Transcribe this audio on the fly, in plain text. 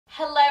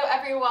Hello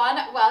everyone,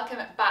 welcome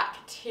back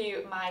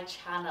to my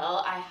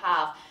channel. I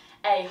have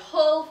a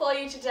haul for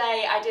you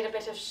today. I did a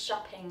bit of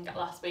shopping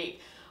last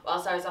week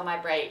whilst I was on my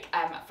break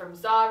from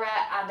Zara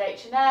and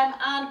H&M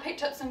and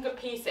picked up some good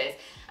pieces.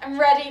 I'm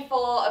ready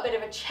for a bit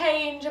of a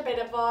change, a bit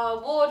of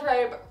a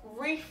wardrobe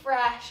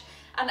refresh,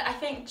 and I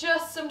think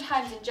just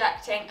sometimes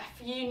injecting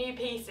a few new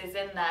pieces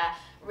in there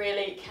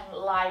really can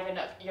liven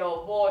up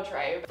your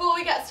wardrobe. Before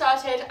we get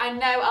started, I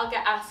know I'll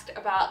get asked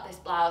about this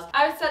blouse.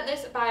 I was sent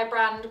this by a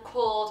brand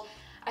called,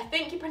 I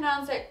think you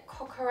pronounce it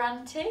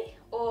Kokoranti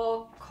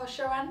or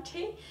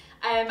Koshoranti,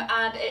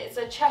 and it's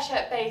a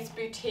Cheshire-based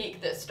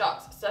boutique that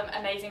stocks some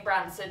amazing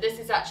brands. So this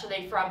is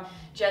actually from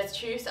Jez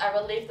Choose. I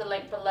will leave the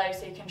link below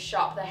so you can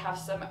shop. They have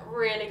some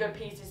really good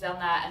pieces on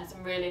there and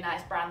some really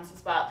nice brands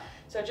as well.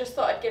 So I just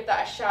thought I'd give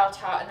that a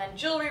shout out. And then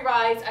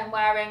jewellery-wise, I'm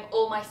wearing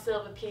all my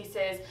silver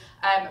pieces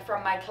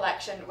from my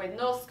collection with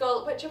North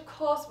Skull, which of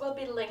course will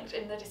be linked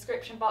in the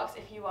description box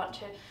if you want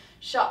to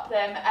shop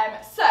them.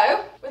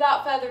 So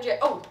without further ado,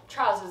 oh,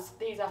 trousers,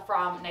 these are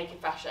from Naked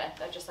Fashion.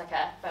 They're just like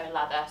a faux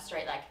leather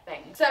straight leg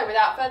thing. So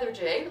without further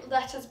ado,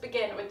 let us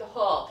begin with the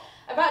haul.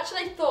 I've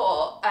actually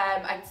thought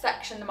I'd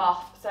section them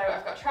off. So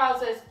I've got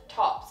trousers,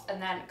 tops,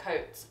 and then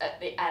coats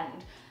at the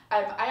end.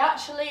 I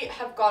actually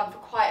have gone for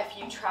quite a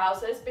few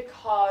trousers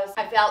because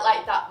I felt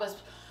like that was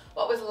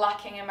what was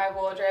lacking in my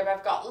wardrobe.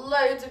 I've got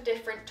loads of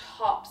different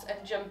tops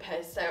and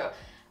jumpers, so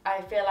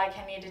I feel like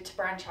I needed to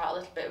branch out a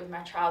little bit with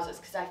my trousers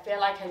because I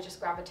feel like I just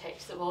gravitate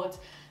towards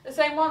the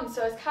same ones.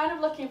 So I was kind of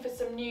looking for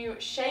some new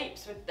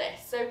shapes with this.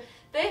 So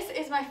this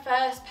is my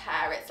first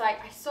pair. It's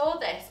like I saw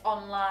this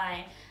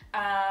online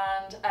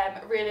and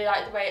really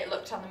like the way it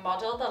looked on the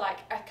model. They're like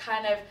a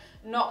kind of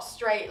not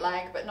straight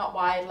leg but not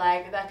wide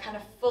leg. They're kind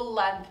of full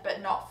length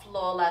but not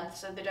floor length,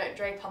 so they don't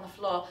drape on the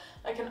floor,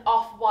 like an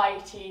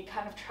off-whitey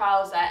kind of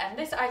trouser. And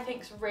this I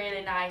think is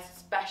really nice,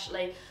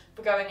 especially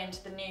for going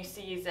into the new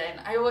season.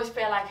 I always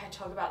feel like I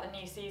talk about the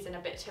new season a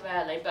bit too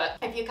early, but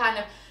if you kind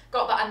of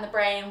got that in the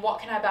brain, what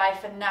can I buy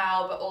for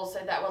now but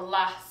also that will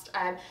last,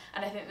 and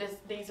I think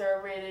these are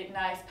a really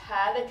nice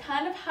pair. They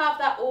kind of have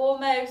that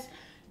almost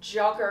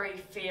joggery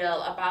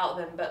feel about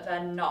them, but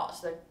they're not,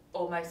 so they're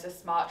almost a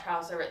smart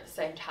trouser at the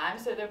same time.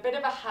 So they're a bit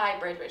of a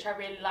hybrid, which I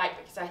really like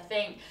because I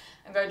think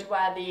I'm going to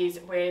wear these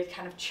with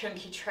kind of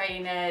chunky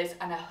trainers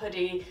and a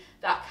hoodie,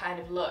 that kind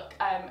of look.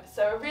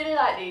 So I really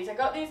like these. I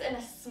got these in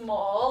a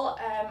small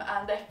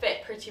and they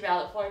fit pretty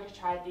well. I've already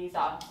tried these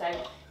on. So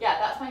yeah,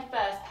 that's my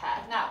first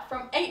pair. Now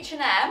from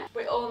H&M,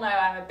 we all know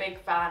I'm a big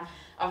fan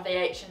of the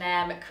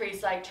H&M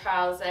crease leg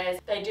trousers.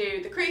 They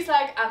do the crease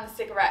leg and the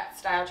cigarette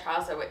style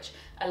trouser, which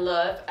I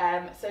love.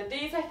 So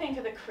these I think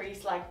are the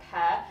crease leg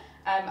pair.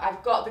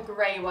 I've got the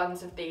grey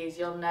ones of these,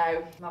 you'll know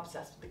I'm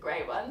obsessed with the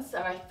grey ones, so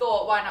I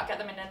thought why not get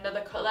them in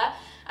another colour,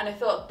 and I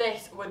thought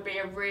this would be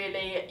a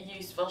really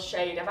useful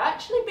shade. I've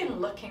actually been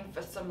looking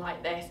for some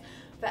like this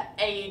for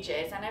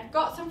ages, and I've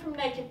got some from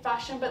Naked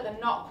Fashion, but they're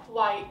not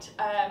quite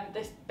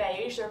this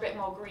beige, they're a bit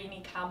more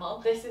greeny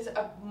camel. This is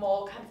a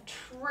more kind of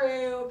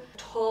true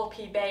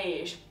taupey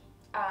beige,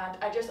 and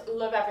I just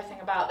love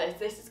everything about this.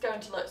 This is going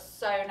to look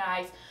so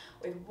nice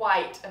with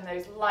white and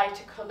those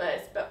lighter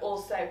colours, but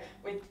also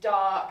with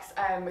darks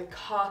and with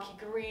khaki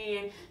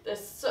green.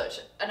 There's such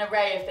an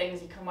array of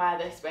things you can wear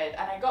this with,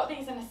 and I got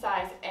these in a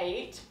size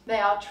 8. They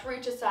are true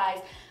to size,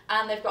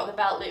 and they've got the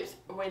belt loops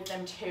with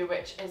them too,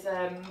 which is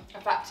a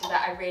factor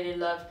that I really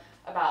love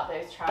about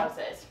those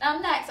trousers. Now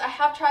next, I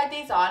have tried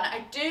these on.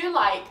 I do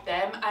like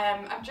them.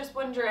 I'm just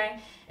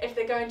wondering if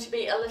they're going to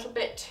be a little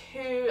bit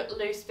too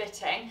loose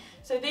fitting.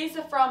 So these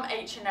are from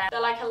H&M. They're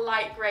like a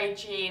light grey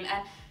jean,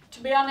 and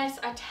to be honest,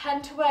 I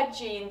tend to wear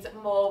jeans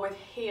more with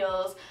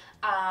heels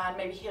and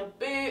maybe heel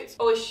boots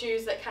or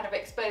shoes that kind of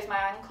expose my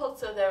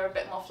ankles, so they're a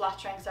bit more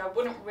flattering, so I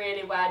wouldn't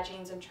really wear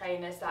jeans and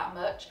trainers that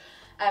much.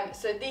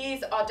 So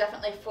these are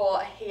definitely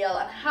for a heel,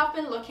 and I have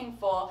been looking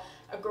for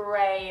a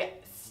grey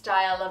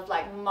style of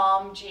like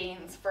mom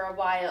jeans for a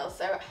while,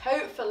 so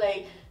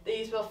hopefully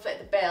these will fit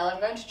the bill.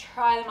 I'm going to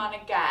try them on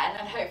again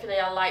and hopefully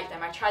I'll like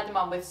them. I tried them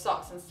on with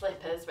socks and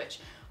slippers, which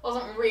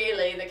wasn't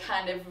really the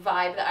kind of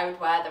vibe that I would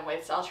wear them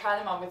with, so I'll try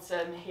them on with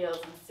some heels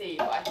and see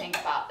what I think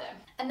about them.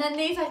 And then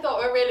these I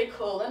thought were really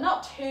cool. They're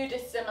not too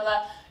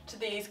dissimilar to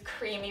these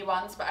creamy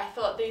ones, but I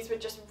thought these were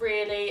just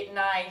really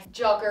nice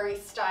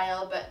joggery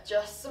style, but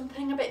just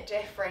something a bit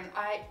different.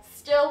 I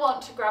still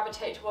want to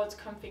gravitate towards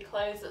comfy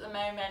clothes at the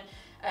moment,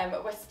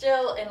 but we're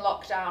still in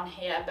lockdown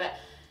here, but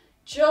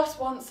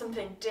just want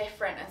something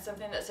different and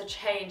something that's a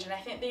change, and I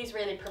think these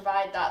really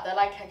provide that. They're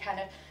like a kind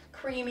of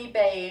creamy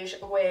beige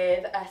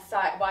with a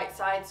white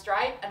side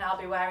stripe, and I'll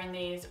be wearing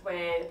these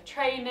with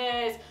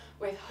trainers,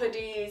 with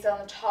hoodies on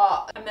the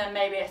top, and then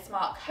maybe a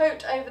smart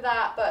coat over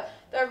that, but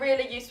they're a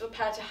really useful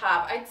pair to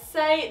have. I'd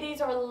say these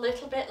are a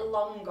little bit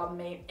long on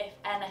me, if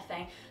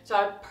anything, so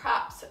I'd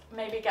perhaps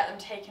maybe get them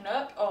taken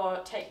up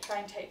or try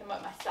and take them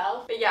up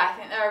myself. But yeah, I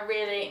think they're a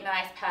really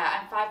nice pair.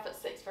 I'm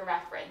 5'6" for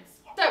reference.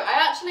 So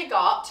I actually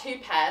got 2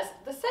 pairs,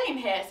 the same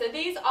here. So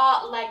these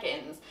are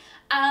leggings,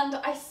 and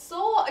I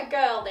saw a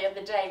girl the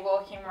other day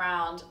walking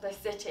around the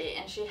city,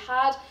 and she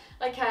had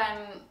like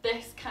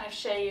this kind of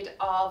shade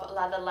of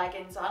leather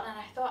leggings on, and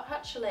I thought,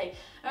 actually,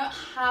 I don't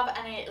have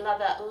any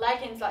leather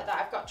leggings like that.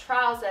 I've got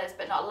trousers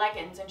but not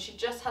leggings, and she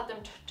just had them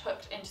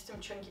tucked into some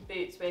chunky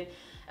boots with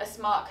a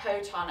smart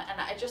coat on, and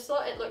I just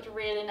thought it looked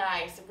really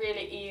nice, a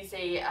really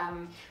easy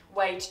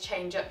way to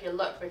change up your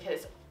look,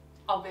 because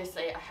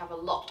obviously I have a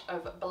lot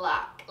of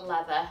black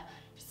leather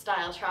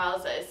style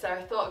trousers, so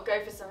I thought I'd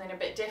go for something a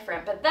bit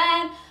different. But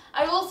then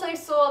I also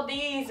saw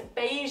these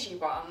beigey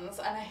ones,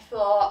 and I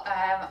thought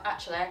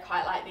actually I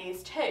quite like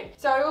these too.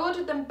 So I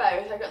ordered them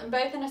both. I got them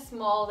both in a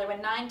small. They were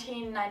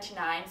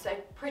 $19.99, so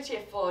pretty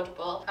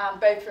affordable,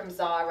 both from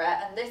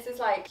Zara, and this is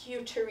like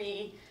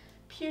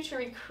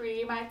pewtery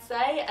cream, I'd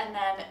say, and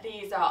then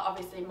these are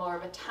obviously more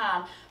of a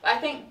tan, but I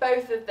think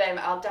both of them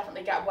I'll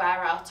definitely get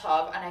wear out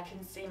of, and I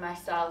can see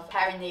myself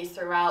pairing these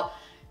throughout,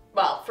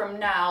 well, from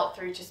now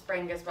through to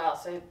spring as well.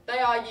 So they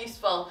are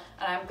useful,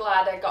 and I'm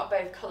glad I got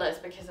both colours,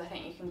 because I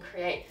think you can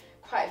create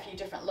quite a few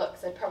different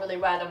looks. I'd probably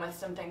wear them with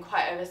something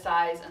quite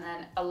oversized, and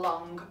then a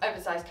long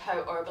oversized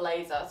coat or a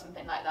blazer or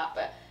something like that,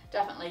 but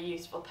definitely a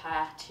useful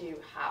pair to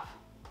have.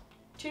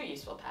 Two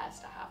useful pairs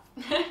to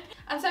have.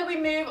 And so we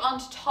move on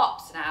to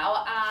tops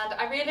now, and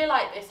I really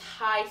like this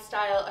high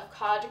style of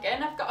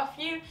cardigan. I've got a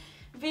few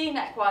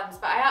V-neck ones,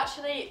 but I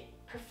actually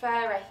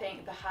prefer, I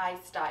think, the high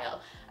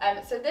style.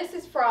 So this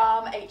is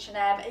from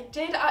H&M. It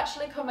did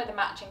actually come with a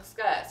matching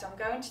skirt, so I'm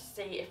going to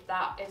see if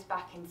that is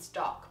back in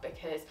stock,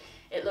 because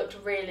it looked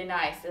really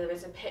nice. There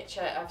was a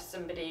picture of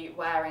somebody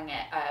wearing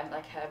it,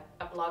 like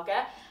a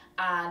blogger,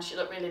 and she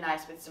looked really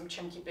nice with some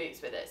chunky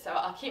boots with it, so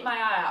I'll keep my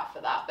eye out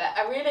for that. But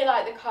I really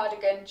like the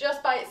cardigan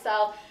just by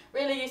itself,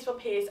 really useful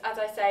piece, as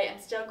I say,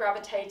 and still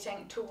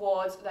gravitating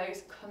towards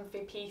those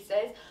comfy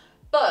pieces.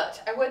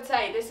 But I would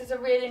say this is a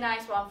really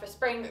nice one for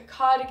spring.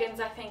 Cardigans,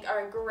 I think,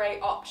 are a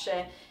great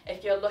option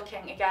if you're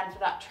looking again for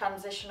that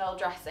transitional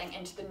dressing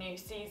into the new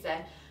season.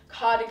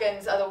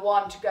 Cardigans are the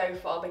one to go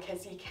for,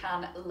 because you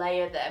can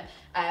layer them.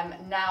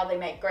 Now they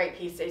make great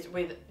pieces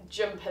with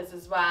jumpers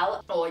as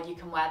well, or you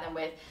can wear them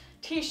with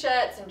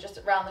t-shirts and just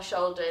around the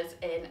shoulders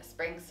in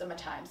spring,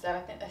 summertime. So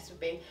I think this would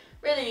be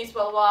really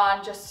useful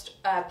one,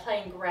 just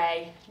plain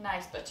grey,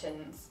 nice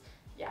buttons.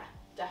 Yeah,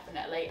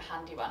 definitely a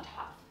handy one to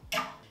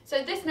have.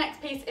 So this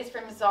next piece is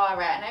from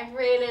Zara, and I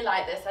really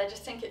like this. I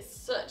just think it's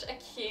such a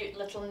cute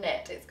little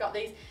knit. It's got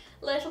these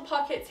little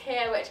pockets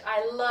here, which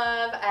I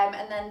love,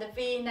 and then the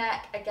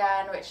V-neck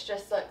again, which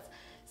just looks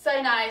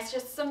so nice,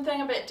 just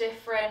something a bit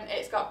different.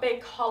 It's got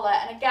big collar,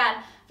 and again,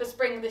 for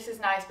spring this is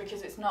nice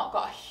because it's not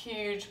got a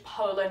huge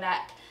polo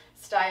neck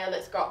style.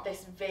 It's got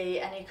this V,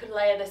 and you could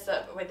layer this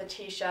up with a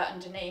t-shirt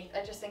underneath.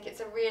 I just think it's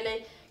a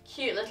really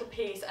cute little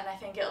piece, and I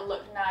think it'll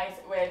look nice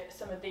with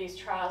some of these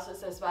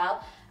trousers as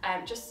well.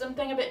 Just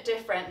something a bit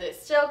different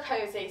that's still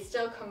cozy,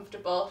 still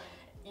comfortable.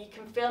 You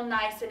can feel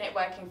nice in it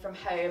working from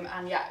home,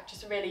 and yeah,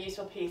 just a really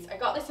useful piece. I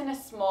got this in a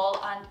small,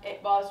 and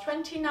it was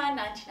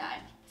 $29.99.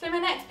 So my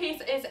next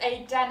piece is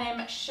a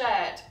denim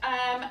shirt,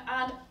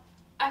 and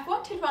I've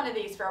wanted one of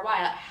these for a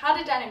while. I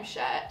had a denim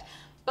shirt,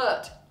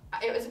 but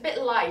it was a bit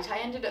light. I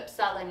ended up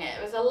selling it.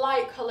 It was a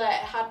light colour, it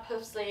had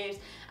puff sleeves,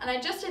 and I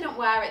just didn't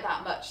wear it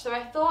that much. So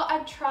I thought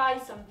I'd try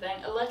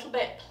something a little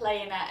bit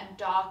plainer and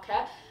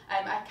darker.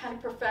 I kind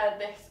of prefer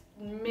this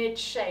mid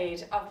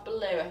shade of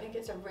blue. I think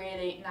it's a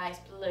really nice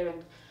blue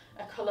and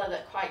a colour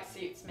that quite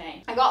suits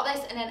me. I got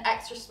this in an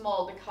extra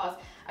small because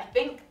I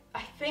think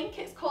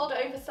it's called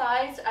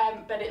oversized,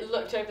 but it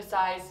looked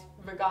oversized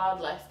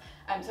regardless.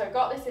 So I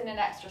got this in an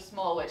extra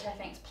small, which I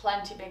think is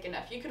plenty big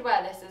enough. You could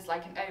wear this as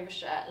like an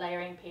overshirt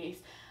layering piece,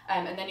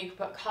 and then you could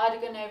put a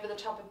cardigan over the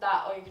top of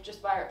that, or you could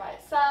just wear it by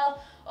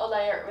itself or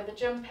layer it with a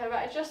jumper. But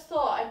I just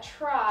thought I'd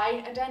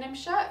try a denim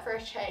shirt for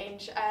a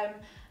change.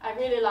 I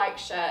really like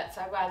shirts,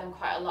 I wear them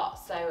quite a lot,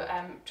 so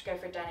to go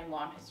for a denim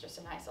one is just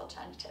a nice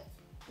alternative.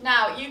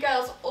 Now, you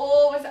girls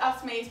always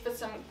ask me for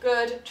some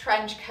good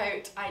trench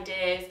coat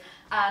ideas,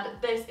 and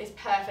this is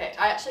perfect.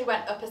 I actually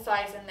went up a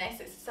size in this.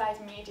 It's a size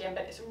medium,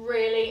 but it's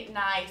really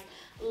nice,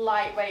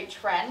 lightweight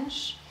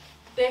trench.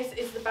 This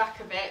is the back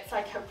of it. It's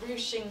like a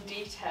ruching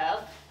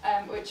detail,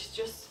 which is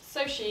just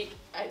so chic.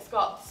 It's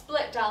got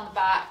split down the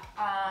back,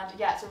 and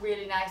yeah, it's a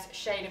really nice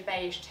shade of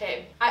beige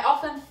too. I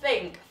often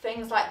think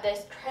things like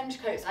this,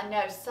 trench coats, I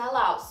know, sell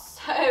out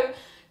so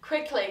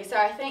quickly, so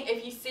I think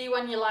if you see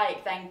one you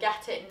like, then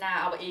get it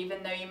now,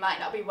 even though you might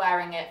not be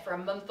wearing it for a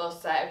month or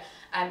so.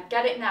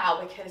 Get it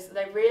now, because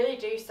they really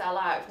do sell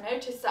out. I've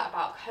noticed that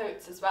about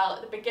coats as well.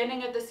 At the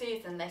beginning of the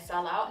season they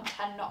sell out and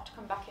tend not to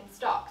come back in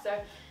stock, so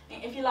I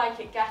think if you like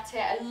it, get it.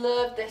 I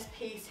love this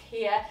piece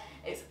here.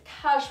 It's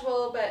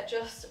casual, but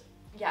just,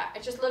 yeah, I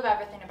just love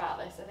everything about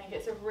this. I think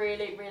it's a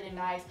really, really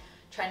nice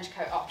trench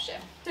coat option.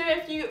 So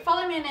if you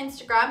follow me on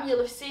Instagram, you'll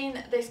have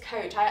seen this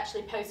coat. I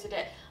actually posted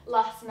it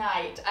last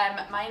night.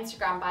 My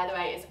Instagram, by the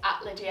way, is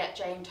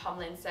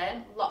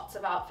 @Lydia_Tomlinson. Lots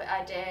of outfit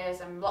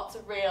ideas and lots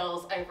of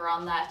reels over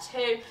on there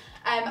too.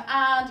 And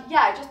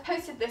yeah, I just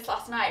posted this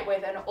last night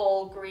with an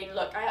all green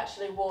look. I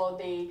actually wore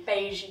the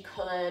beigey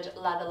coloured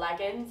leather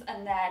leggings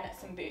and then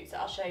some boots that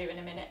I'll show you in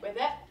a minute with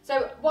it.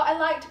 So what I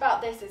liked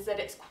about this is that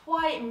it's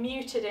quite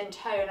muted in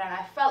tone, and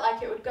I felt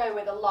like it would go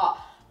with a lot.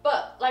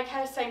 But like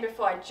I was saying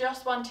before, I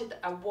just wanted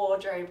a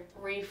wardrobe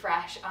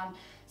refresh and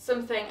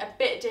something a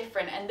bit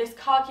different, and this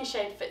khaki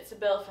shade fits the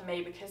bill for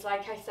me because,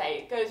 like I say,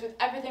 it goes with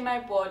everything in my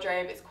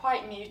wardrobe. It's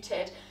quite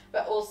muted,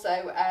 but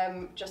also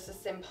just a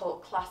simple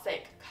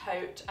classic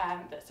coat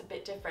that's a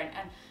bit different,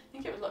 and I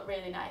think it would look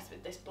really nice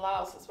with this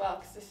blouse as well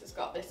because this has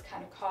got this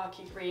kind of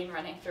khaki green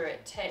running through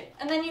it too.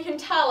 And then you can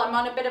tell I'm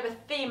on a bit of a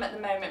theme at the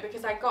moment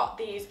because I got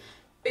these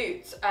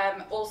boots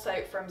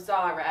also from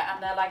Zara,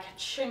 and they're like a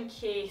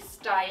chunky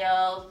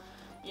style,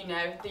 you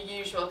know, the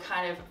usual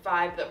kind of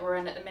vibe that we're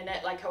in at the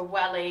minute, like a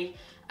welly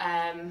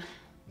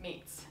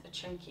meets a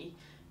chunky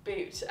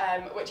boot,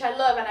 which I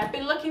love. And I've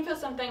been looking for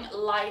something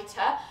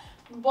lighter.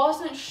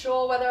 Wasn't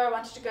sure whether I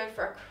wanted to go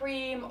for a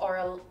cream or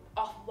a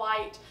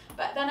off-white,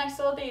 but then I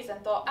saw these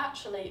and thought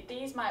actually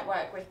these might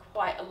work with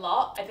quite a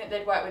lot. I think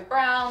they'd work with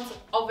browns,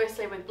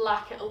 obviously with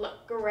black it'll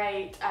look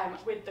great,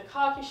 with the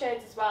khaki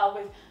shades as well,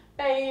 with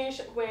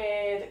beige,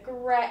 with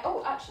grey.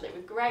 Oh, actually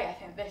with grey I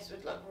think this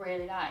would look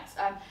really nice,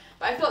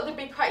 but I thought they'd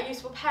be quite a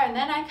useful pair. And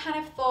then I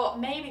kind of thought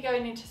maybe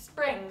going into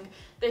spring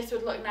this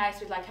would look nice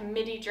with like a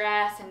midi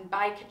dress and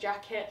biker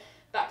jacket,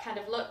 that kind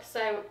of look,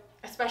 so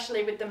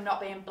especially with them not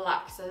being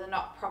black, so they're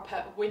not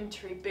proper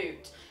wintry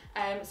boot.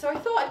 So I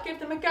thought I'd give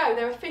them a go.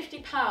 They were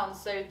 £50,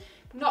 so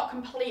not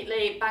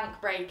completely bank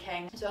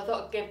breaking, so I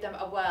thought I'd give them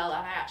a whirl,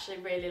 and I actually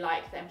really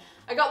like them.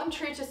 I got them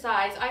true to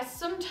size. I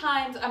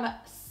sometimes am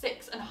at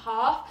 6.5.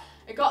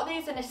 I got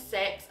these in a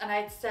 6, and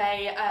I'd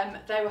say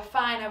they were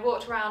fine. I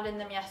walked around in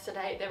them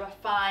yesterday, they were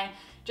fine,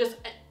 just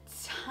a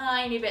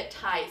tiny bit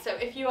tight. So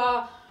if you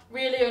are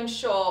really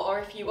unsure, or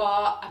if you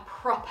are a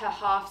proper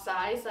half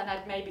size, then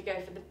I'd maybe go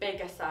for the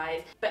bigger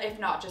size, but if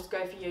not, just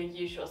go for your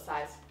usual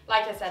size.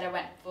 Like I said, I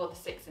went for the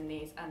 6 in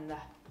these and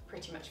they're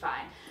pretty much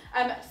fine.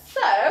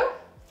 So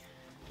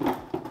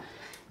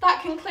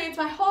that concludes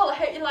my haul. I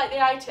hope you like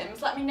the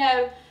items. Let me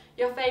know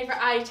your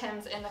favourite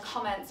items in the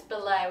comments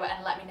below,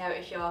 and let me know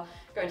if you're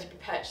going to be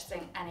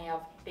purchasing any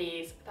of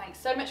these. Thanks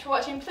so much for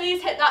watching.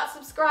 Please hit that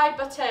subscribe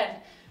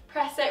button.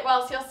 Press it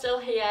whilst you're still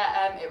here.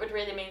 It would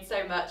really mean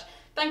so much.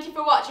 Thank you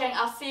for watching.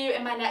 I'll see you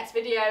in my next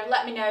video.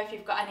 Let me know if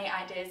you've got any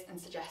ideas and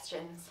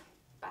suggestions.